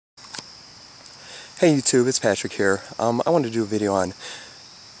Hey YouTube, it's Patrick here. I wanted to do a video on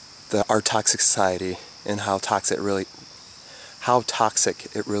our toxic society and how toxic it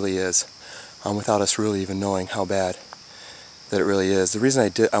really is, without us really even knowing how bad that it really is. The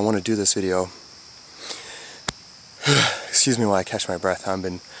reason I want to do this video, excuse me while I catch my breath. I've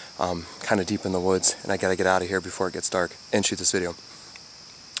been kind of deep in the woods and I gotta get out of here before it gets dark and shoot this video.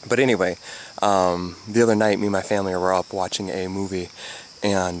 But anyway, the other night me and my family were up watching a movie,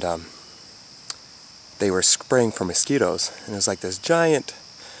 and they were spraying for mosquitoes, and it was like this giant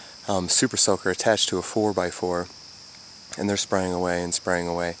super soaker attached to a 4x4, and they're spraying away and spraying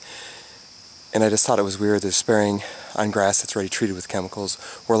away. And I just thought it was weird. They're spraying on grass that's already treated with chemicals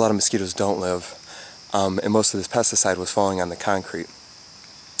where a lot of mosquitoes don't live, and most of this pesticide was falling on the concrete.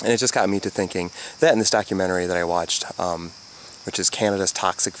 And it just got me to thinking that, in this documentary that I watched, which is Canada's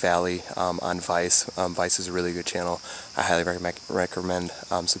Toxic Valley, on Vice. Vice is a really good channel. I highly recommend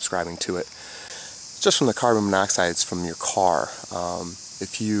subscribing to it. Just from the carbon monoxides from your car.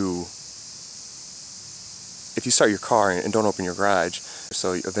 If you start your car and don't open your garage,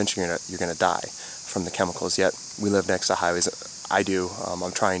 so eventually you're gonna die from the chemicals. Yet we live next to highways. I do.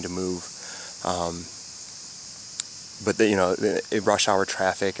 I'm trying to move, but rush hour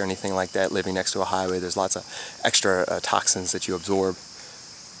traffic or anything like that. Living next to a highway, there's lots of extra toxins that you absorb.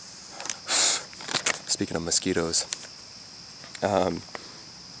 Speaking of mosquitoes.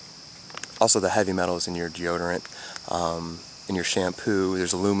 Also, the heavy metals in your deodorant, in your shampoo.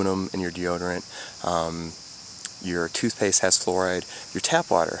 There's aluminum in your deodorant. Your toothpaste has fluoride. Your tap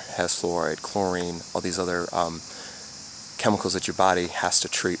water has fluoride, chlorine, all these other chemicals that your body has to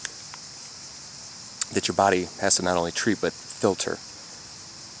treat. That your body has to not only treat but filter.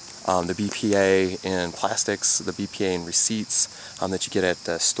 The BPA in plastics, the BPA in receipts that you get at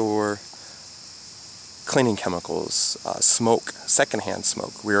the store. Cleaning chemicals, smoke, secondhand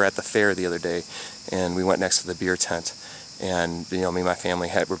smoke. We were at the fair the other day, and we went next to the beer tent, and me and my family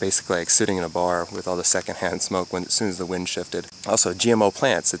were basically like sitting in a bar with all the secondhand smoke as soon as the wind shifted. Also, GMO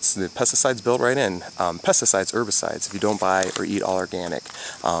plants. It's the pesticides built right in. Pesticides, herbicides. If you don't buy or eat all organic,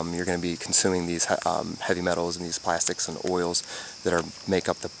 you're going to be consuming these heavy metals and these plastics and oils that make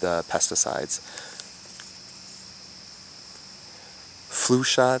up the pesticides. Flu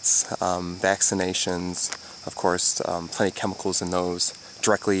shots, vaccinations, of course, plenty of chemicals in those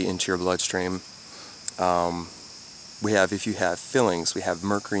directly into your bloodstream. If you have fillings, we have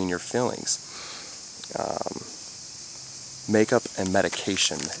mercury in your fillings. Makeup and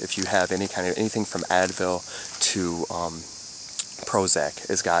medication. If you have anything from Advil to Prozac,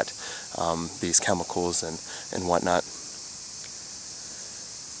 has got these chemicals and whatnot.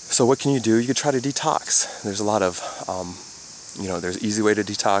 So what can you do? You could try to detox. There's a lot of there's an easy way to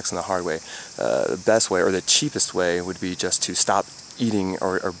detox and the hard way. The best way, or the cheapest way, would be just to stop eating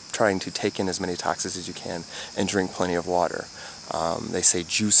or trying to take in as many toxins as you can and drink plenty of water. They say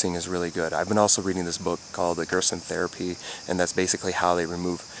juicing is really good. I've been also reading this book called The Gerson Therapy, and that's basically how they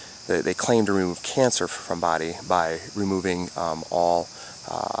claim to remove cancer from body by removing all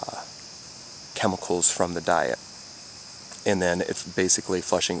chemicals from the diet. And then it's basically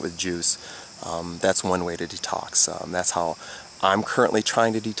flushing it with juice. That's one way to detox. That's how I'm currently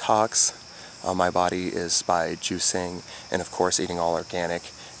trying to detox my body, is by juicing and of course eating all organic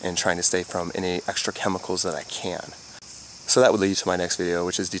and trying to stay from any extra chemicals that I can. So that would lead to my next video,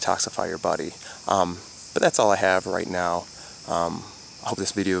 which is detoxify your body. But that's all I have right now. I hope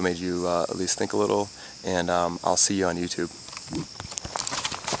this video made you at least think a little, and I'll see you on YouTube.